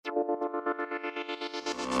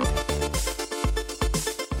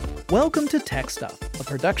Welcome to TechStuff, a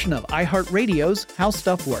production of iHeartRadio's How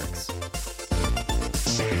Stuff Works.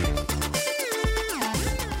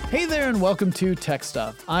 Hey there and welcome to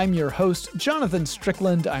TechStuff. I'm your host, Jonathan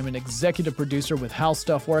Strickland. I'm an executive producer with How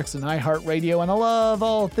Stuff Works and iHeartRadio, and I love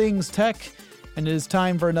all things tech. And it is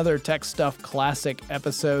time for another TechStuff Classic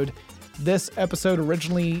episode. This episode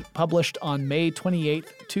originally published on May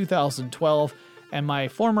 28th, 2012, and my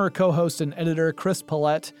former co-host and editor, Chris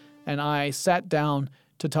Paulette, and I sat down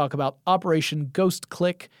to talk about Operation Ghost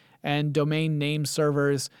Click and domain name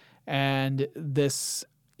servers and this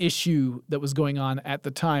issue that was going on at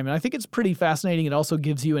the time. And I think it's pretty fascinating. It also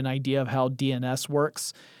gives you an idea of how DNS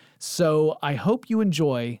works. So I hope you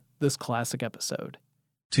enjoy this classic episode.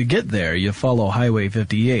 To get there, you follow Highway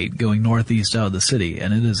 58 going northeast out of the city,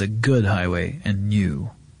 and it is a good highway and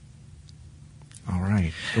new. All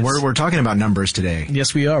right. We're talking about numbers today.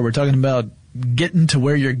 Yes, we are. We're talking about getting to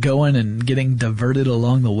where you're going and getting diverted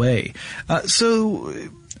along the way. So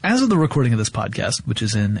as of the recording of this podcast, which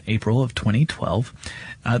is in April of 2012,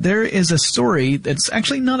 there is a story that's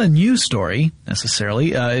actually not a new story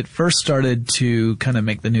necessarily. It first started to kind of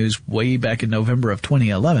make the news way back in November of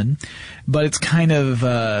 2011, but it's kind of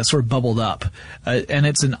sort of bubbled up. And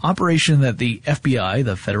it's an operation that the FBI,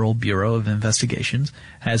 the Federal Bureau of Investigations,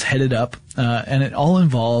 has headed up, and it all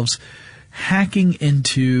involves hacking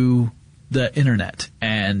into the internet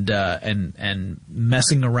and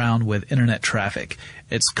messing around with internet traffic.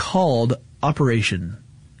 It's called Operation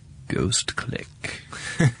Ghost Click.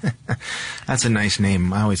 That's a nice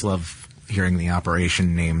name. I always love hearing the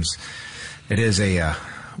operation names. It is a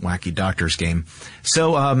wacky doctor's game.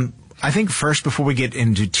 So I think first, before we get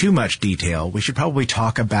into too much detail, we should probably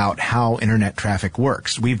talk about how internet traffic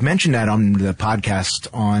works. We've mentioned that on the podcast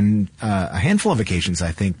on a handful of occasions,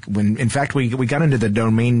 I think, when, in fact, we got into the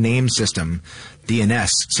domain name system, DNS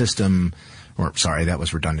system, or sorry, that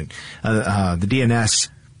was redundant. The DNS,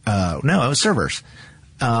 no, it was servers.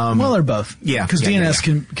 Well, they're both. Yeah. Because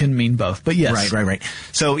DNS can mean both, but yes. Right.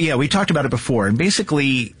 So, yeah, we talked about it before, and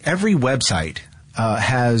basically every website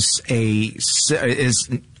has an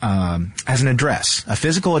address, a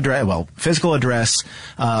physical address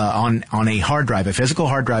on a hard drive, a physical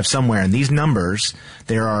hard drive somewhere. And these numbers,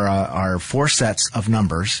 there are four sets of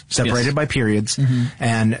numbers separated by periods,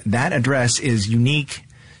 and that address is unique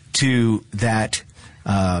to that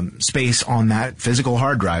space on that physical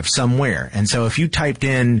hard drive somewhere. And so if you typed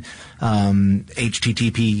in http://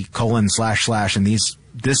 and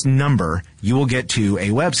this number, you will get to a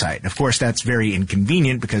website. And of course, that's very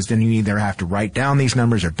inconvenient because then you either have to write down these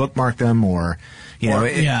numbers or bookmark them, or you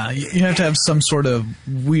have to have some sort of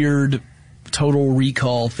weird total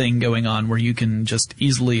recall thing going on where you can just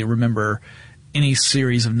easily remember any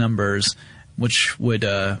series of numbers, which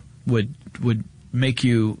would make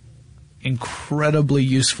you incredibly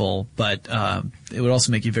useful, but it would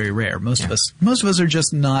also make you very rare. Most of us are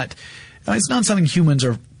just not. It's not something humans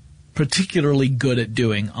are particularly good at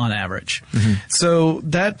doing on average. So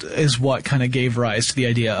that is what kind of gave rise to the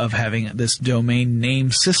idea of having this domain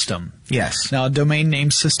name system. Yes. Now, a domain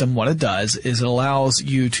name system, what it does is it allows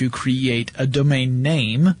you to create a domain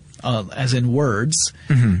name, as in words,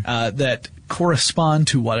 that correspond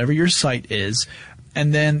to whatever your site is,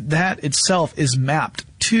 and then that itself is mapped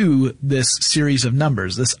to this series of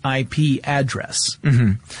numbers, this IP address.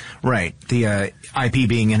 Right. The IP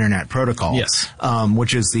being Internet Protocol. Yes.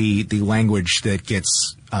 Which is the language that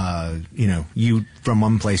gets you from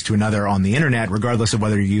one place to another on the Internet, regardless of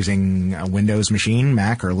whether you're using a Windows machine,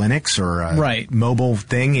 Mac or Linux, or a mobile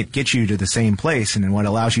thing. It gets you to the same place, and then what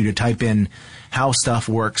allows you to type in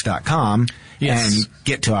howstuffworks.com and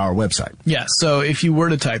get to our website. Yeah. So if you were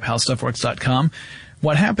to type howstuffworks.com,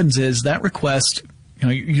 what happens is that request,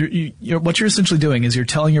 you're what you're essentially doing is you're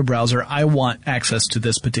telling your browser, I want access to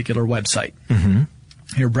this particular website.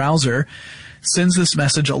 Your browser sends this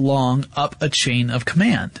message along up a chain of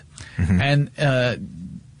command. And,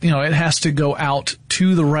 it has to go out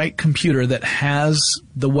to the right computer that has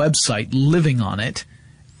the website living on it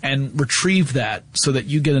and retrieve that so that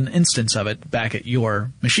you get an instance of it back at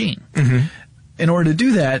your machine. In order to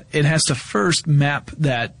do that, it has to first map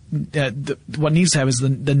that. What needs to have is the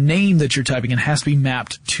name that you're typing in has to be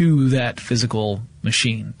mapped to that physical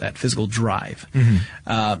machine, that physical drive.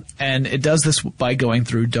 And it does this by going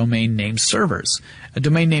through domain name servers. A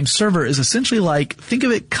domain name server is essentially think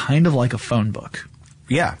of it kind of like a phone book.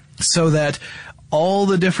 Yeah. So that all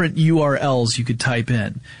the different URLs you could type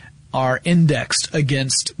in are indexed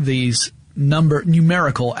against these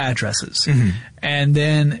numerical addresses. And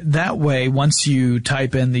then that way, once you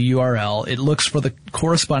type in the URL, it looks for the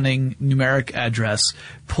corresponding numeric address,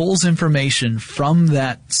 pulls information from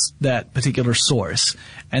that particular source,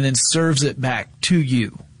 and then serves it back to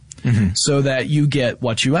you so that you get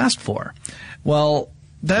what you asked for. Well,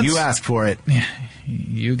 that's... You asked for it.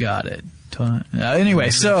 You got it. Anyway,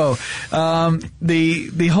 so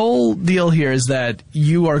the whole deal here is that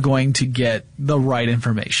you are going to get the right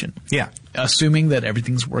information. Yeah. Assuming that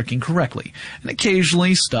everything's working correctly. And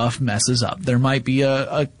occasionally stuff messes up. There might be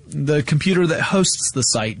the computer that hosts the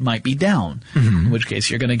site might be down, in which case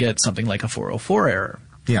you're going to get something like a 404 error.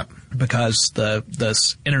 Yeah. Because the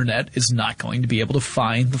internet is not going to be able to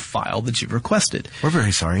find the file that you've requested. We're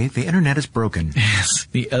very sorry. The internet is broken. Yes.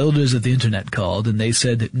 The elders of the internet called and they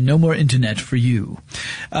said, no more internet for you.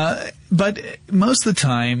 But most of the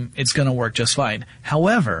time, it's going to work just fine.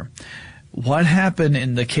 However, what happened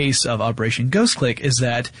in the case of Operation Ghost Click is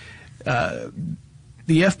that the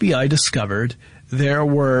FBI discovered there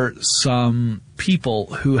were some people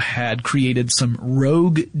who had created some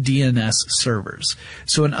rogue DNS servers.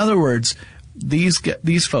 So in other words, these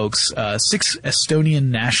folks, 6 Estonian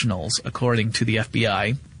nationals, according to the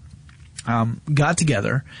FBI, got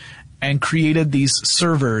together and created these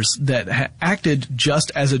servers that acted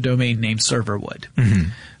just as a domain name server would.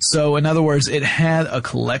 So in other words, it had a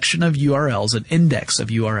collection of URLs, an index of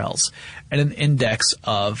URLs, and an index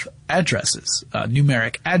of addresses,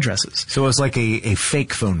 numeric addresses. So it was like a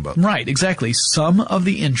fake phone book. Right, exactly. Some of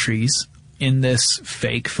the entries in this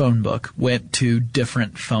fake phone book went to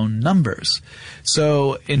different phone numbers.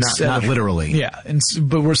 So instead not literally. Yeah,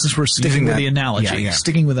 but since we're sticking with the analogy,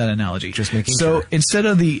 sticking with that analogy. Just making sure. So instead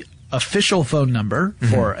of the official phone number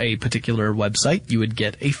for a particular website, you would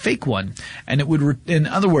get a fake one. And it would, in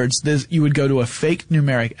other words, you would go to a fake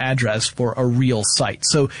numeric address for a real site.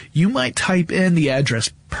 So you might type in the address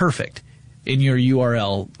perfect in your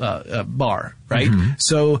URL bar, right?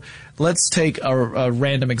 So let's take a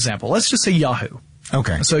random example. Let's just say Yahoo.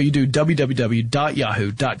 Okay. So you do www.yahoo.com,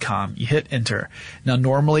 you hit enter. Now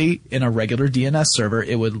normally in a regular DNS server,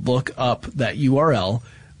 it would look up that URL,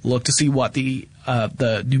 look to see what the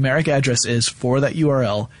numeric address is for that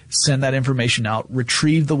URL, send that information out,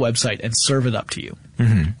 retrieve the website, and serve it up to you.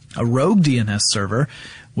 A rogue DNS server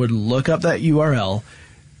would look up that URL,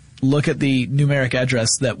 look at the numeric address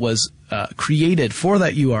that was created for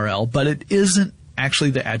that URL, but it isn't actually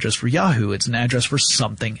the address for Yahoo. It's an address for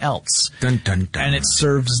something else. Dun, dun, dun. And it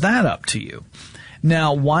serves that up to you.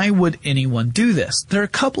 Now, why would anyone do this? There are a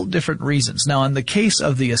couple different reasons. Now, in the case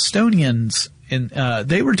of the Estonians,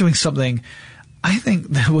 they were doing something I think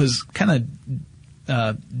that was kind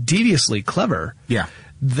of deviously clever. Yeah.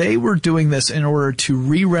 They were doing this in order to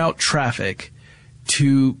reroute traffic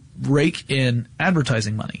to rake in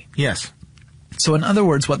advertising money. Yes. So in other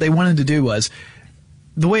words, what they wanted to do was,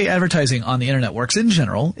 the way advertising on the internet works in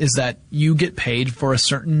general is that you get paid for a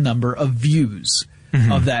certain number of views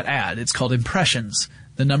of that ad. It's called impressions.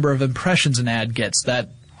 The number of impressions an ad gets, that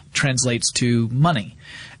translates to money.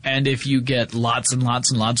 And if you get lots and lots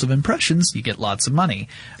and lots of impressions, you get lots of money.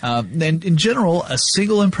 And in general, a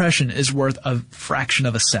single impression is worth a fraction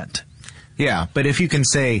of a cent. Yeah, but if you can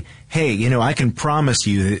say, hey, I can promise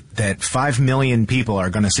you that 5 million people are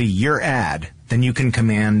going to see your ad, then you can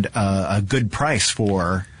command a good price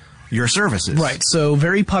for your services. Right. So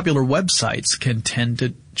very popular websites can tend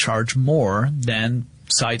to charge more than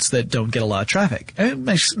sites that don't get a lot of traffic. And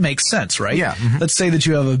it makes sense, right? Yeah. Let's say that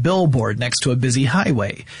you have a billboard next to a busy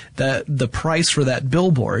highway. The price for that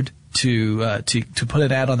billboard to put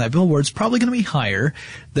an ad on that billboard is probably going to be higher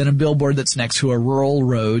than a billboard that's next to a rural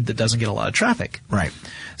road that doesn't get a lot of traffic. Right.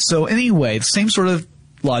 So anyway, the same sort of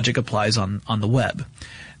logic applies on the web.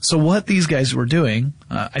 So what these guys were doing,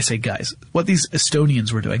 I say guys, what these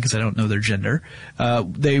Estonians were doing, because I don't know their gender,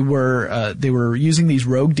 they were using these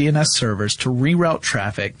rogue DNS servers to reroute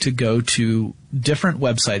traffic to go to different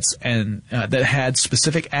websites and that had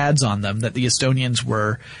specific ads on them that the Estonians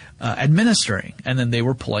were administering, and then they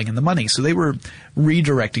were pulling in the money. So they were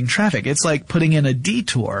redirecting traffic. It's like putting in a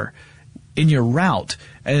detour in your route.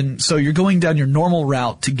 And so you're going down your normal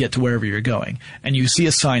route to get to wherever you're going. And you see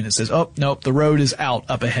a sign that says, oh, nope, the road is out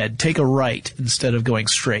up ahead. Take a right instead of going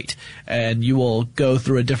straight. And you will go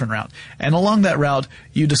through a different route. And along that route,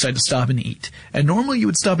 you decide to stop and eat. And normally you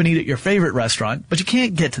would stop and eat at your favorite restaurant, but you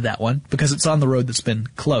can't get to that one because it's on the road that's been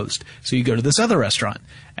closed. So you go to this other restaurant.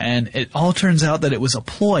 And it all turns out that it was a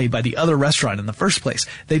ploy by the other restaurant in the first place.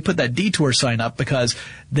 They put that detour sign up because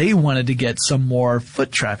they wanted to get some more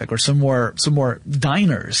foot traffic or some more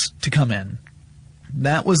diners to come in.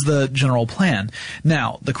 That was the general plan.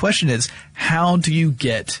 Now, the question is, how do you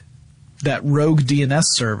get that rogue DNS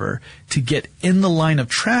server to get in the line of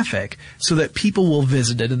traffic so that people will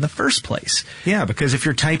visit it in the first place. Yeah, because if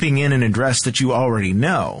you're typing in an address that you already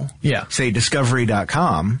know, say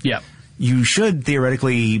discovery.com, you should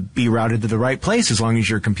theoretically be routed to the right place as long as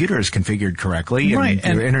your computer is configured correctly and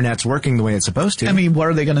your internet's working the way it's supposed to. I mean, what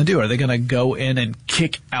are they going to do? Are they going to go in and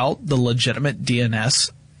kick out the legitimate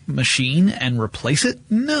DNS machine and replace it?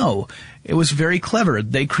 No. It was very clever.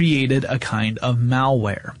 They created a kind of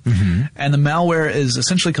malware. And the malware is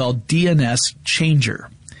essentially called DNS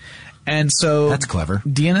Changer. And so that's clever.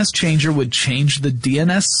 DNS Changer would change the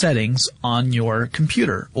DNS settings on your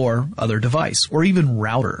computer or other device or even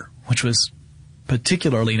router, which was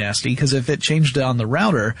particularly nasty because if it changed on the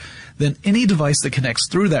router, then any device that connects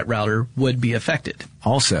through that router would be affected.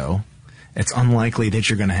 Also, it's unlikely that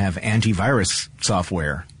you're going to have antivirus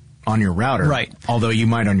software on your router, right? Although you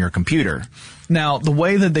might on your computer. Now, the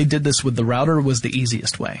way that they did this with the router was the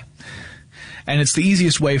easiest way. And it's the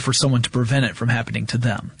easiest way for someone to prevent it from happening to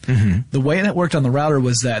them. The way that worked on the router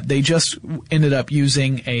was that they just ended up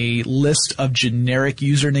using a list of generic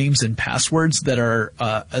usernames and passwords that are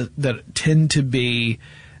that tend to be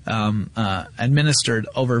administered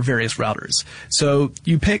over various routers. So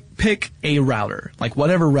you pick a router, like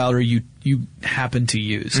whatever router you happen to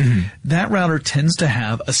use. That router tends to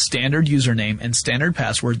have a standard username and standard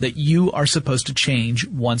password that you are supposed to change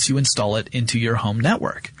once you install it into your home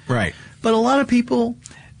network. Right. But a lot of people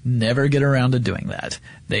never get around to doing that.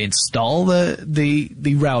 They install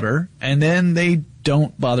the router and then they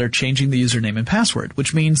don't bother changing the username and password,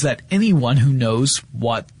 which means that anyone who knows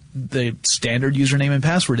what the standard username and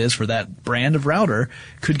password is for that brand of router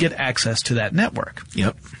could get access to that network.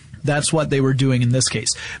 Yep. That's what they were doing in this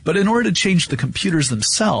case. But in order to change the computers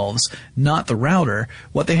themselves, not the router,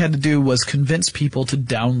 what they had to do was convince people to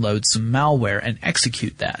download some malware and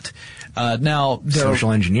execute that. Now,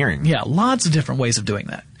 social engineering. Yeah, lots of different ways of doing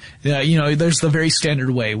that. There's the very standard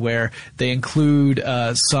way where they include they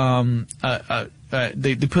put on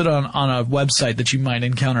a website that you might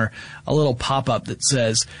encounter a little pop-up that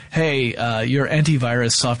says, hey, your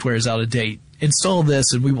antivirus software is out of date. Install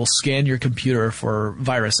this and we will scan your computer for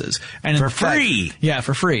viruses. And for free. Yeah,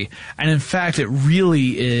 for free. And in fact, it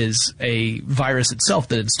really is a virus itself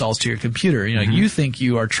that installs to your computer. You think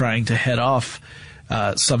you are trying to head off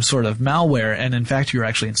some sort of malware, and in fact, you're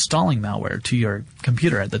actually installing malware to your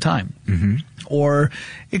computer at the time. Or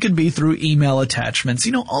it could be through email attachments,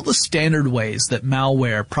 all the standard ways that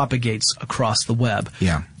malware propagates across the web.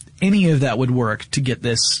 Yeah. Any of that would work to get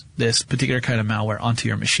this particular kind of malware onto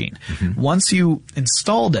your machine. Once you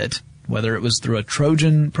installed it, whether it was through a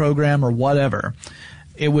Trojan program or whatever,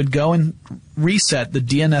 it would go and reset the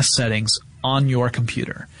DNS settings on your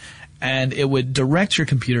computer. And it would direct your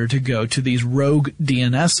computer to go to these rogue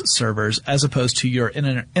DNS servers as opposed to your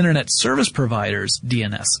internet service provider's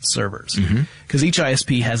DNS servers. Because each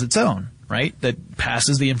ISP has its own, right, that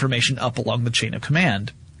passes the information up along the chain of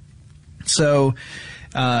command. So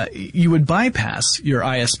you would bypass your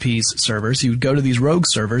ISP's servers, you would go to these rogue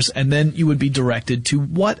servers, and then you would be directed to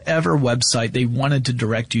whatever website they wanted to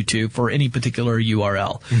direct you to for any particular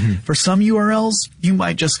URL. For some URLs, you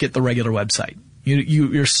might just get the regular website.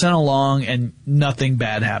 You're sent along and nothing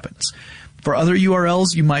bad happens. For other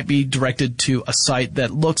URLs, you might be directed to a site that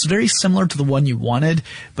looks very similar to the one you wanted,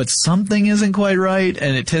 but something isn't quite right,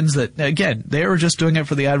 and it tends that, again, they were just doing it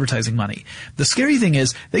for the advertising money. The scary thing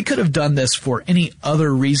is they could have done this for any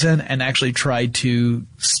other reason and actually tried to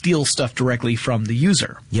steal stuff directly from the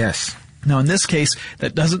user. Yes. Now, in this case,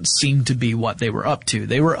 that doesn't seem to be what they were up to.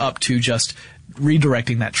 They were up to just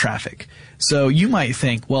redirecting that traffic. So you might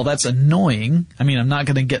think, well, that's annoying. I mean, I'm not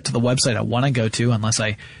going to get to the website I want to go to unless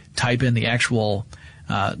I type in the actual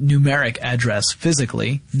numeric address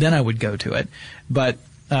physically. Then I would go to it. But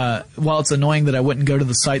while it's annoying that I wouldn't go to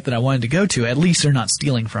the site that I wanted to go to, at least they're not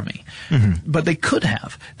stealing from me. But they could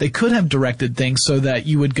have. They could have directed things so that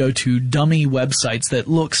you would go to dummy websites that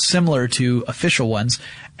look similar to official ones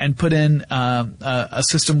and put in a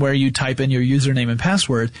system where you type in your username and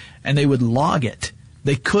password and they would log it.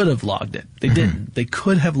 They could have logged it. They didn't. They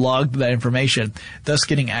could have logged that information, thus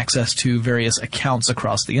getting access to various accounts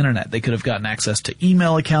across the internet. They could have gotten access to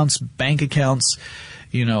email accounts, bank accounts,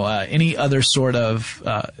 any other sort of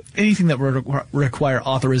anything that would require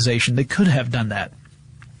authorization. They could have done that.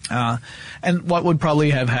 And what would probably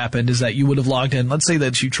have happened is that you would have logged in. Let's say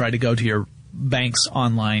that you try to go to your bank's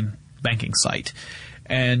online banking site,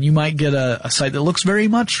 and you might get a site that looks very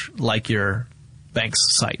much like your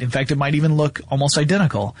bank's site. In fact, it might even look almost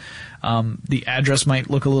identical. The address might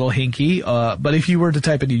look a little hinky, but if you were to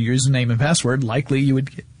type in your username and password, likely you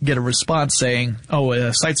would get a response saying, oh,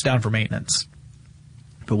 the site's down for maintenance.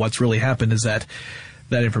 But what's really happened is that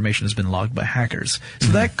information has been logged by hackers.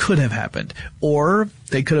 So that could have happened. Or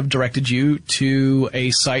they could have directed you to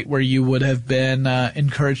a site where you would have been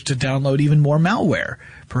encouraged to download even more malware,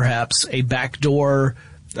 perhaps a backdoor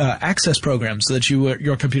access program so that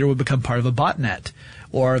your computer would become part of a botnet,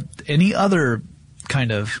 or any other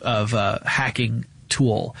kind of hacking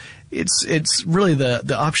tool. It's really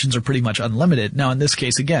the options are pretty much unlimited. Now in this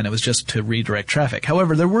case, again, it was just to redirect traffic.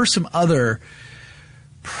 However, there were some other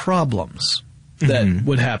problems that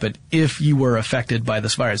would happen if you were affected by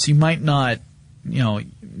this virus. You might not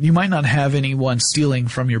have anyone stealing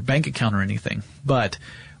from your bank account or anything, but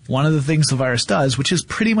one of the things the virus does, which is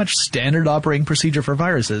pretty much standard operating procedure for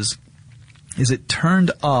viruses, is it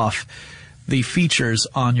turned off the features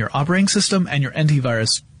on your operating system and your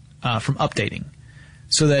antivirus from updating,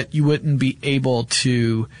 so that you wouldn't be able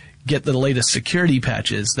to get the latest security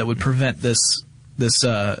patches that would prevent this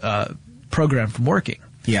program from working.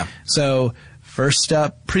 Yeah. So first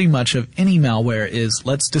step pretty much of any malware is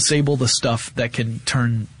let's disable the stuff that can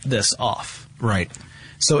turn this off. Right.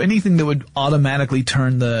 So anything that would automatically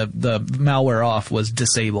turn the malware off was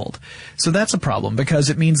disabled. So that's a problem, because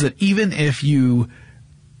it means that even if you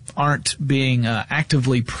aren't being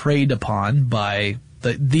actively preyed upon by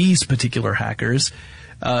these particular hackers,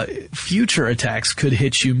 future attacks could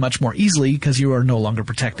hit you much more easily because you are no longer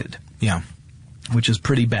protected. Yeah. Which is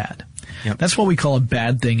pretty bad. Yep. That's what we call a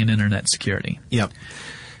bad thing in internet security. Yep.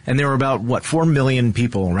 And there were about, 4 million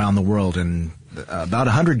people around the world in about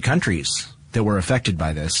 100 countries that were affected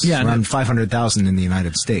by this. Yeah, around 500,000 in the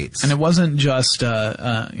United States. And it wasn't just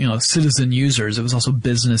citizen users. It was also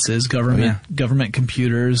businesses, government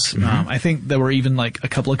computers. I think there were even like a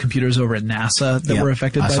couple of computers over at NASA that were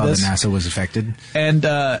affected by this. I saw that NASA was affected. And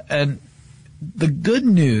the good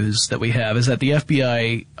news that we have is that the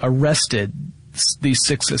FBI arrested these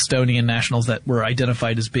 6 Estonian nationals that were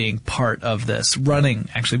identified as being part of this, running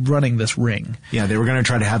this ring. Yeah, they were going to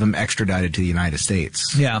try to have them extradited to the United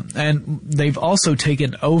States. Yeah, and they've also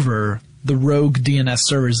taken over the rogue DNS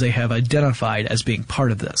servers they have identified as being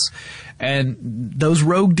part of this. And those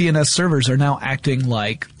rogue DNS servers are now acting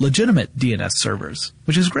like legitimate DNS servers,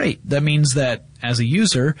 which is great. That means that as a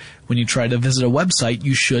user, when you try to visit a website,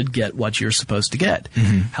 you should get what you're supposed to get.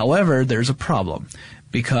 However, there's a problem,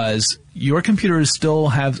 because your computer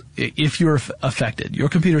if you're affected, your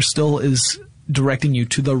computer still is directing you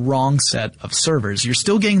to the wrong set of servers. You're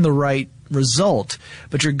still getting the right result,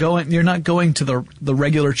 but you're not going to the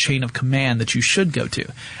regular chain of command that you should go to.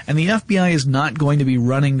 And the FBI is not going to be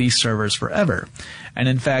running these servers forever. And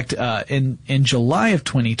in fact, in July of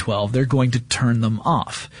 2012, they're going to turn them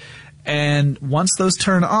off. And once those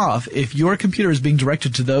turn off, if your computer is being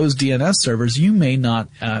directed to those DNS servers, you may not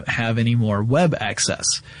have any more web access.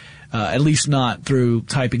 At least not through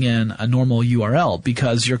typing in a normal URL,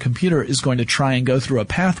 because your computer is going to try and go through a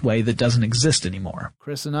pathway that doesn't exist anymore.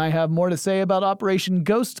 Chris and I have more to say about Operation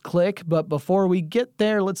Ghost Click, but before we get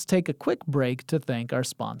there, let's take a quick break to thank our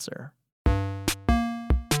sponsor.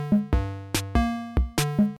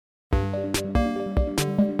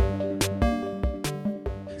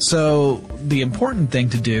 So the important thing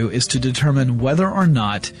to do is to determine whether or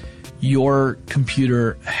not your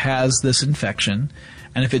computer has this infection,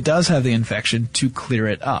 and if it does have the infection, to clear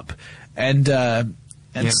it up. And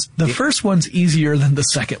the first one's easier than the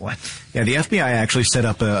second one. Yeah, the FBI actually set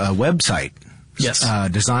up a website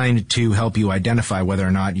designed to help you identify whether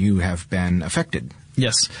or not you have been affected.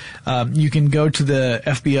 Yes. You can go to the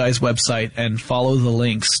FBI's website and follow the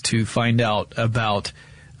links to find out about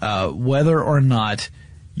whether or not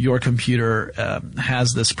your computer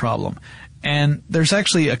has this problem. And there's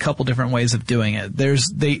actually a couple different ways of doing it.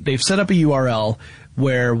 They've set up a URL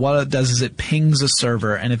where what it does is it pings a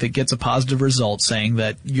server, and if it gets a positive result saying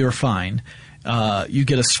that you're fine, you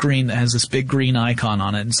get a screen that has this big green icon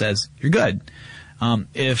on it and says, you're good.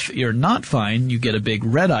 If you're not fine, you get a big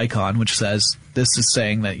red icon which says this is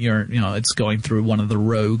saying that it's going through one of the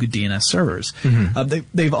rogue DNS servers.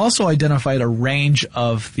 They've also identified a range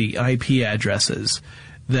of the IP addresses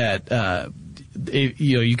that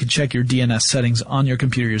you can check your DNS settings on your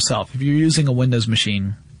computer yourself. If you're using a Windows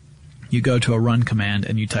machine, you go to a run command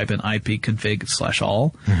and you type in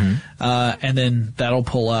ipconfig/all, and then that'll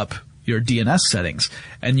pull up your DNS settings,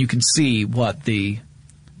 and you can see what the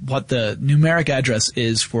numeric address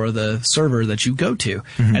is for the server that you go to.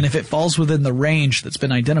 And if it falls within the range that's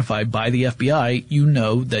been identified by the FBI, you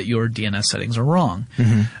know that your DNS settings are wrong.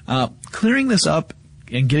 Clearing this up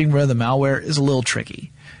and getting rid of the malware is a little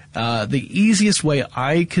tricky. The easiest way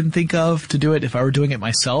I can think of to do it, if I were doing it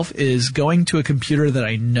myself, is going to a computer that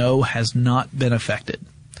I know has not been affected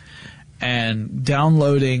and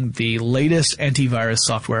downloading the latest antivirus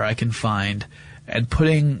software I can find, and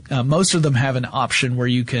putting most of them have an option where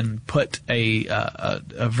you can put a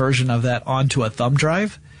version of that onto a thumb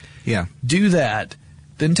drive. Yeah. Do that,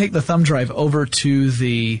 then take the thumb drive over to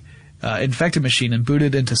the infected machine and boot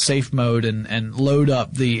it into safe mode and load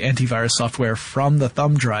up the antivirus software from the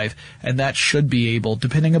thumb drive, and that should be able,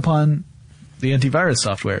 depending upon the antivirus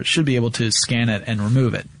software, it should be able to scan it and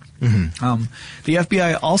remove it. Mm-hmm. The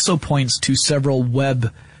FBI also points to several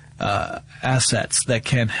web assets that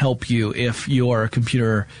can help you if your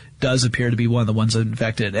computer does appear to be one of the ones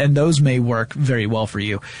infected, and those may work very well for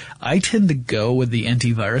you. I tend to go with the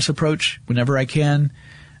antivirus approach whenever I can.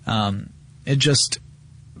 It just,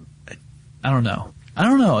 I don't know.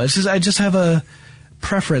 It's just, I just have a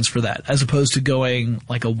preference for that as opposed to going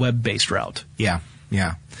like a web-based route. Yeah.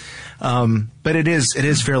 But it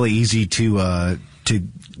is fairly easy to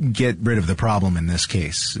get rid of the problem in this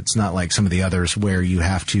case. It's not like some of the others where you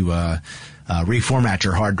have to reformat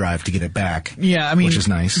your hard drive to get it back. Yeah, I mean, which is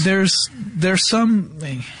nice. There's some,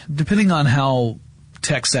 depending on how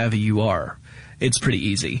tech savvy you are, it's pretty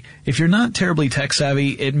easy. If you're not terribly tech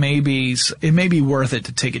savvy, it may be worth it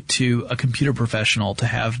to take it to a computer professional to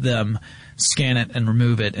have them scan it and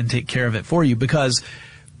remove it and take care of it for you, because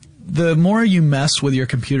the more you mess with your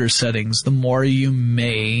computer settings, the more you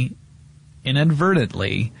may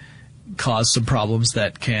inadvertently cause some problems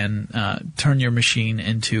that can turn your machine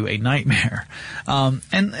into a nightmare.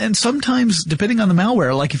 And sometimes, depending on the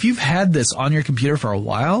malware, like if you've had this on your computer for a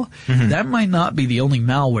while, that might not be the only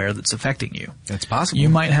malware that's affecting you. That's possible. You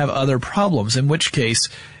might have other problems, in which case,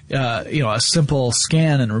 a simple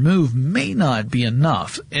scan and remove may not be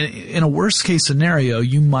enough. In a worst case scenario,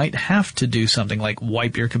 you might have to do something like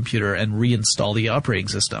wipe your computer and reinstall the operating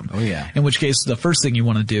system. Oh, yeah. In which case, the first thing you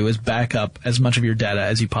want to do is back up as much of your data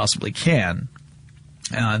as you possibly can.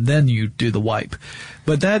 Then you do the wipe.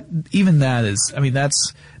 But that's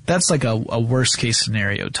like a worst case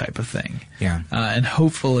scenario type of thing. Yeah. And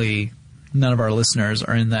hopefully none of our listeners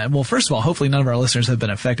are in that. Well, first of all, hopefully none of our listeners have been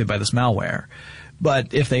affected by this malware.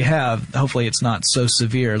 But if they have, hopefully it's not so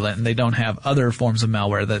severe and they don't have other forms of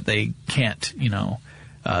malware that they can't,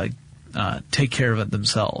 take care of it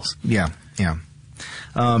themselves. Yeah.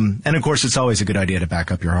 And of course, it's always a good idea to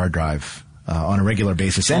back up your hard drive on a regular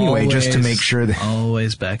basis anyway, just to make sure that...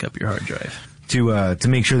 Always back up your hard drive. To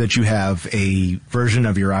make sure that you have a version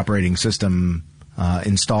of your operating system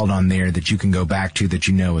installed on there that you can go back to that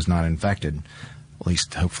you know is not infected, at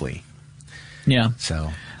least hopefully. Yeah.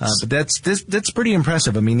 So, but that's pretty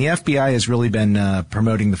impressive. I mean, the FBI has really been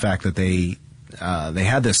promoting the fact that they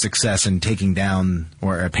had this success in taking down,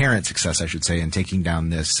 or apparent success, I should say, in taking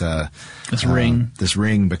down this ring. This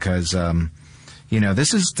ring, because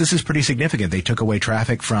this is pretty significant. They took away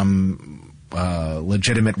traffic from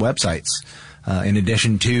legitimate websites, in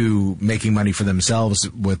addition to making money for themselves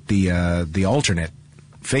with the alternate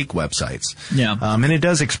fake websites. Yeah. And it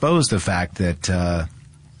does expose the fact that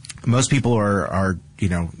most people are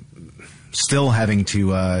still having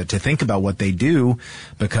to think about what they do,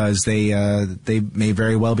 because they may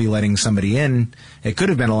very well be letting somebody in. It could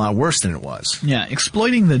have been a lot worse than it was. Yeah,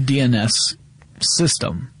 exploiting the DNS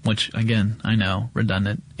system, which again I know,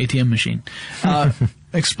 redundant ATM machine,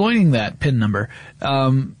 exploiting that PIN number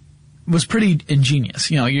was pretty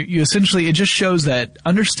ingenious. You essentially, it just shows that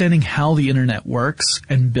understanding how the internet works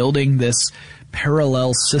and building this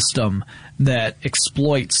parallel system that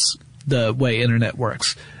exploits the way internet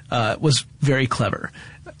works was very clever.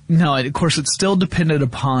 Now, of course, it still depended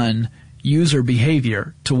upon user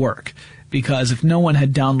behavior to work, because if no one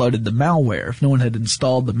had downloaded the malware, if no one had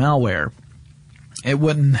installed the malware, it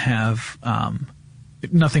wouldn't have,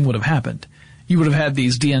 nothing would have happened. You would have had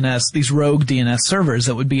these rogue DNS servers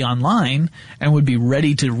that would be online and would be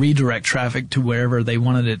ready to redirect traffic to wherever they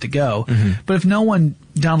wanted it to go. Mm-hmm. But if no one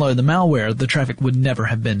downloaded the malware, the traffic would never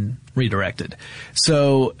have been redirected.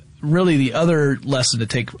 So really the other lesson to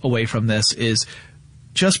take away from this is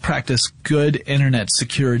just practice good internet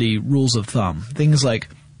security rules of thumb. Things like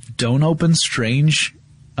don't open strange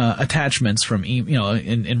attachments from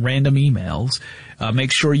in random emails.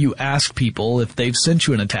 Make sure you ask people if they've sent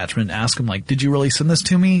you an attachment. Ask them, like, did you really send this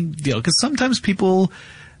to me? Because sometimes people,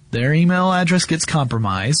 their email address gets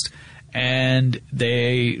compromised and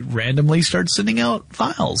they randomly start sending out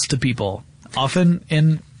files to people, often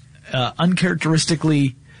in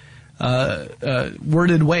uncharacteristically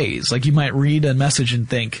worded ways. Like you might read a message and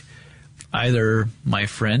think either my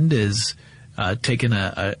friend is taken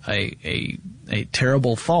a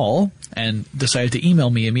terrible fall and decided to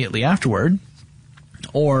email me immediately afterward,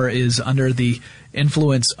 or is under the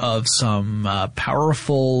influence of some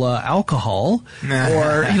powerful alcohol,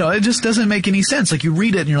 or it just doesn't make any sense. Like you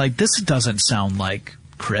read it and you're like, this doesn't sound like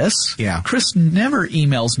Chris. Yeah. Chris never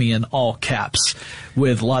emails me in all caps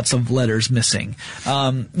with lots of letters missing.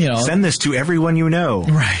 Send this to everyone you know.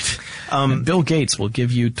 Right. Bill Gates will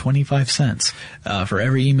give you 25 cents for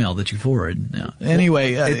every email that you forward. No.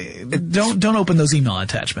 Anyway, don't open those email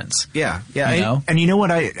attachments. Yeah. And you know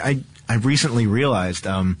what I recently realized?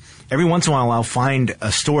 Every once in a while I'll find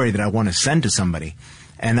a story that I want to send to somebody,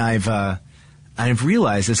 and I've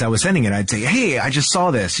realized as I was sending it, I'd say, "Hey, I just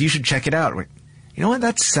saw this. You should check it out." You know what?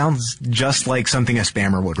 That sounds just like something a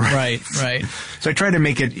spammer would write. Right. So I try to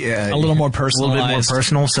make it a little more personalized. A little bit more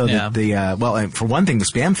personal, so that for one thing, the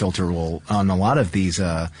spam filter will, on a lot of these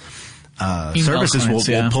services,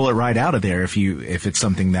 will pull it right out of there if it's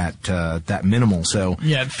something that minimal. So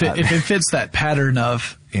if it fits that pattern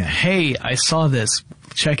of hey, I saw this,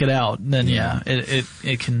 check it out, then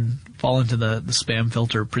it can fall into the spam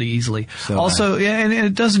filter pretty easily. So, also, and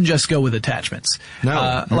it doesn't just go with attachments.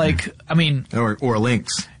 No. Or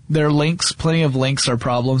links. There are links. Plenty of links are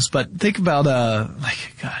problems. But think about,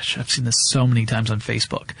 I've seen this so many times on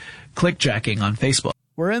Facebook. Clickjacking on Facebook.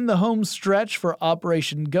 We're in the home stretch for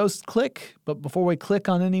Operation Ghost Click. But before we click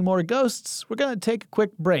on any more ghosts, we're going to take a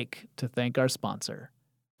quick break to thank our sponsor.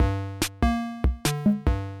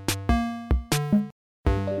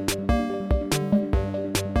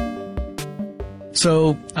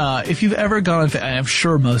 So, if you've ever gone on, I'm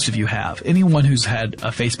sure most of you have, anyone who's had a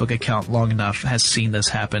Facebook account long enough has seen this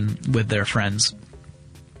happen with their friends.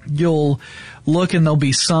 You'll look and there'll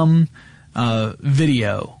be some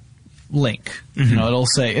video link. Mm-hmm. It'll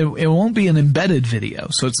say, it won't be an embedded video,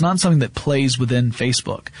 so it's not something that plays within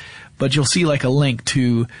Facebook. But you'll see like a link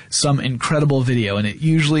to some incredible video, and it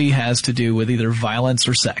usually has to do with either violence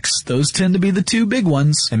or sex. Those tend to be the two big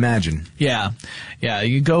ones. Imagine. Yeah.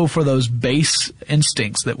 You go for those base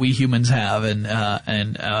instincts that we humans have,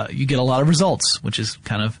 and you get a lot of results, which is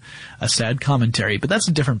kind of a sad commentary. But that's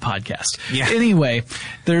a different podcast. Yeah. Anyway,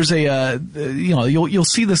 there's you'll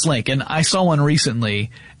see this link, and I saw one recently,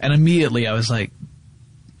 and immediately I was like,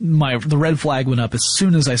 the red flag went up as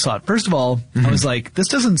soon as I saw it. First of all, mm-hmm. I was like, this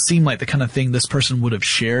doesn't seem like the kind of thing this person would have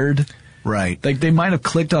shared. Right. Like they might have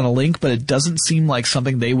clicked on a link, but it doesn't seem like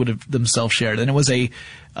something they would have themselves shared. And it was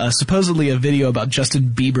supposedly a video about Justin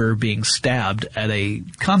Bieber being stabbed at a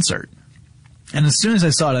concert. And as soon as I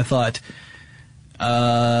saw it, I thought,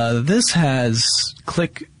 this has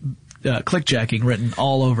clickjacking written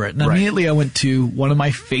all over it. And immediately I went to one of my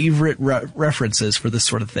favorite references for this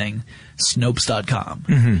sort of thing, Snopes.com.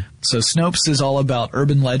 Mm-hmm. So Snopes is all about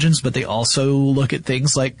urban legends, but they also look at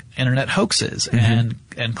things like internet hoaxes mm-hmm.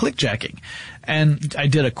 and clickjacking. And I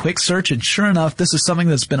did a quick search, and sure enough, this is something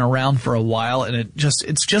that's been around for a while, and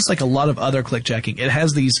it's just like a lot of other clickjacking. It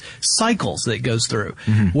has these cycles that it goes through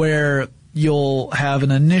mm-hmm. where you'll have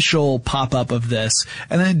an initial pop-up of this,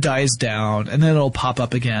 and then it dies down, and then it'll pop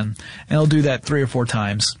up again, and it'll do that 3 or 4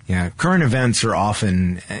 times. Yeah, current events are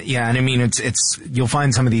often, and I mean, it's you'll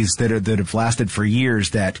find some of these that have lasted for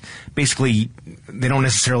years that basically they don't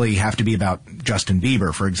necessarily have to be about Justin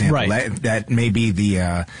Bieber, for example. Right. That may be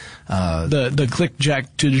the clickjack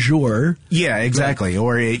du jour. Yeah, exactly.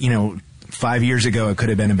 Right. Or 5 years ago, it could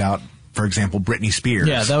have been about, for example, Britney Spears.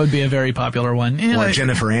 Yeah, that would be a very popular one. Or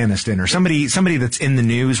Jennifer Aniston, or somebody that's in the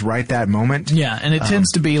news right that moment. Yeah, and it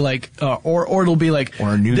tends to be like, or it'll be like,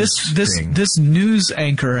 or a news this news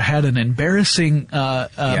anchor had an embarrassing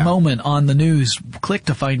moment on the news. Click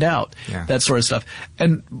to find out. Yeah. That sort of stuff.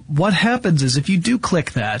 And what happens is if you do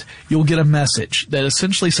click that, you'll get a message that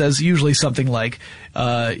essentially says usually something like,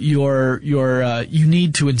 you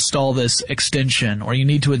need to install this extension, or you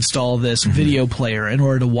need to install this mm-hmm. video player in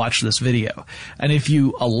order to watch this video. And if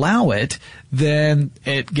you allow it, then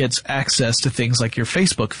it gets access to things like your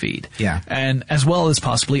Facebook feed. Yeah. And as well as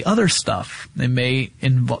possibly other stuff. They may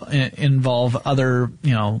involve other,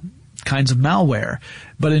 kinds of malware.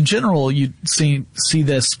 But in general, you see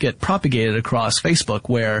this get propagated across Facebook,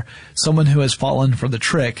 where someone who has fallen for the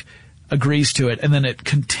trick agrees to it, and then it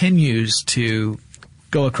continues to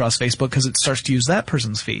go across Facebook because it starts to use that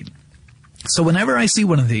person's feed. So whenever I see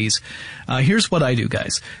one of these, here's what I do,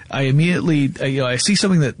 guys. I immediately, I see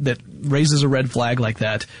something that raises a red flag like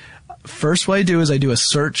that. First, what I do is I do a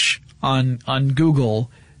search on Google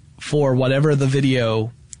for whatever the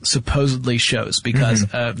video supposedly shows, because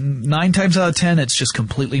mm-hmm. 9 times out of 10, it's just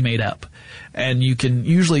completely made up. And you can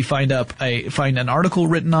usually find an article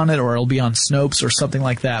written on it, or it'll be on Snopes or something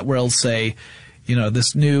like that, where it'll say,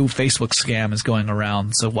 this new Facebook scam is going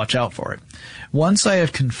around, so watch out for it. Once I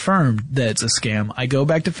have confirmed that it's a scam, I go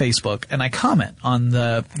back to Facebook and I comment on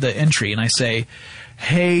the entry and I say,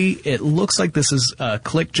 hey, it looks like this is a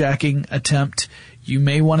clickjacking attempt. You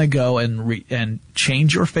may want to go and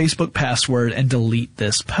change your Facebook password and delete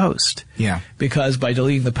this post. Yeah. Because by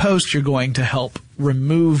deleting the post, you're going to help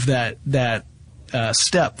remove that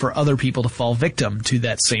step for other people to fall victim to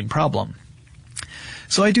that same problem.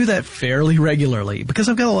 So I do that fairly regularly because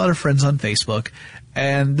I've got a lot of friends on Facebook,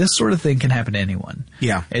 and this sort of thing can happen to anyone.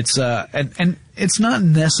 Yeah. It's and it's not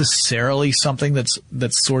necessarily something that's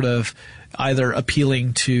sort of either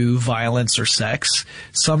appealing to violence or sex.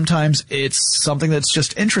 Sometimes it's something that's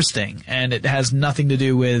just interesting, and it has nothing to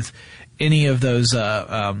do with any of those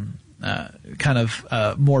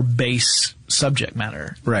more base subject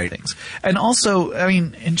matter things. And also, I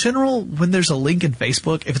mean, in general, when there's a link in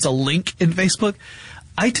Facebook, if it's a link in Facebook,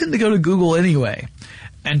 I tend to go to Google anyway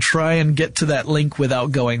and try and get to that link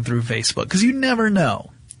without going through Facebook, because you never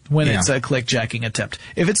know when it's a clickjacking attempt.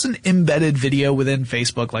 If it's an embedded video within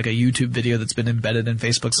Facebook, like a YouTube video that's been embedded in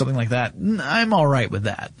Facebook, something like that, I'm all right with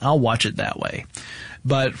that. I'll watch it that way.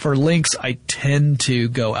 But for links, I tend to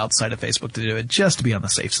go outside of Facebook to do it just to be on the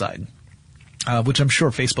safe side, which I'm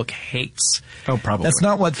sure Facebook hates. Oh, probably. That's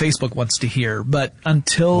not what Facebook wants to hear. But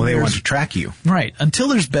until they want to track you. Right. Until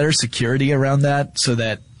there's better security around that so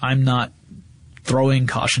that I'm not throwing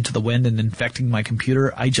caution to the wind and infecting my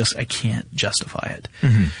computer, I can't justify it.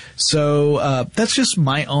 Mm-hmm. So that's just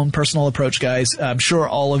my own personal approach, guys. I'm sure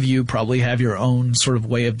all of you probably have your own sort of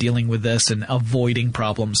way of dealing with this and avoiding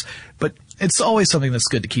problems, but it's always something that's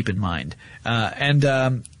good to keep in mind.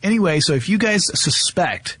 Anyway, so if you guys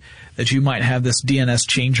suspect that you might have this DNS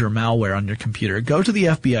changer malware on your computer, go to the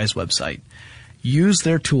FBI's website. Use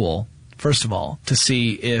their tool, first of all, to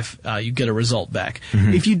see if you get a result back.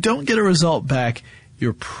 Mm-hmm. If you don't get a result back,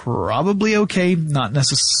 you're probably okay, not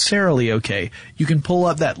necessarily okay. You can pull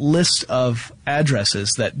up that list of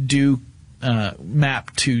addresses that do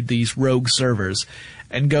map to these rogue servers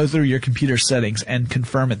and go through your computer settings and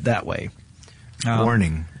confirm it that way.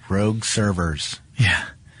 Warning, rogue servers. Yeah.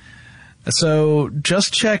 So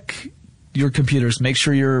just check your computers, make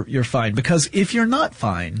sure you're fine. Because if you're not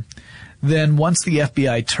fine, then once the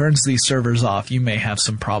FBI turns these servers off, you may have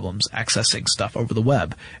some problems accessing stuff over the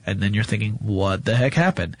web. And then you're thinking, what the heck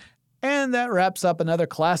happened? And that wraps up another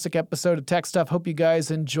classic episode of Tech Stuff. Hope you guys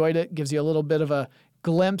enjoyed it. Gives you a little bit of a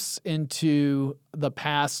glimpse into the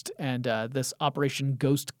past and this Operation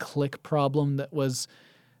Ghost Click problem that was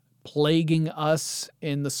plaguing us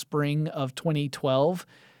in the spring of 2012.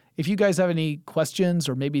 If you guys have any questions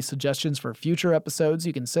or maybe suggestions for future episodes,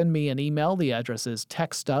 you can send me an email. The address is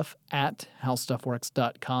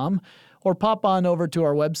techstuff@howstuffworks.com, or pop on over to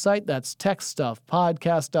our website. That's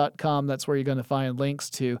techstuffpodcast.com. That's where you're going to find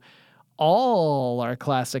links to all our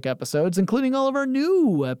classic episodes, including all of our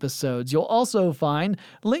new episodes. You'll also find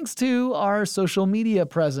links to our social media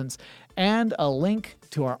presence and a link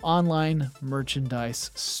to our online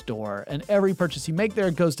merchandise store. And every purchase you make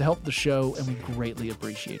there goes to help the show, and we greatly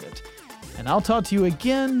appreciate it. And I'll talk to you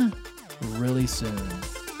again really soon.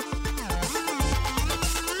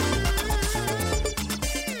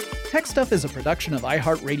 Tech Stuff is a production of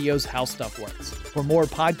iHeartRadio's How Stuff Works. For more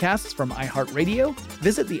podcasts from iHeartRadio,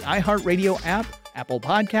 visit the iHeartRadio app, Apple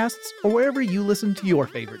Podcasts, or wherever you listen to your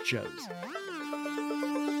favorite shows.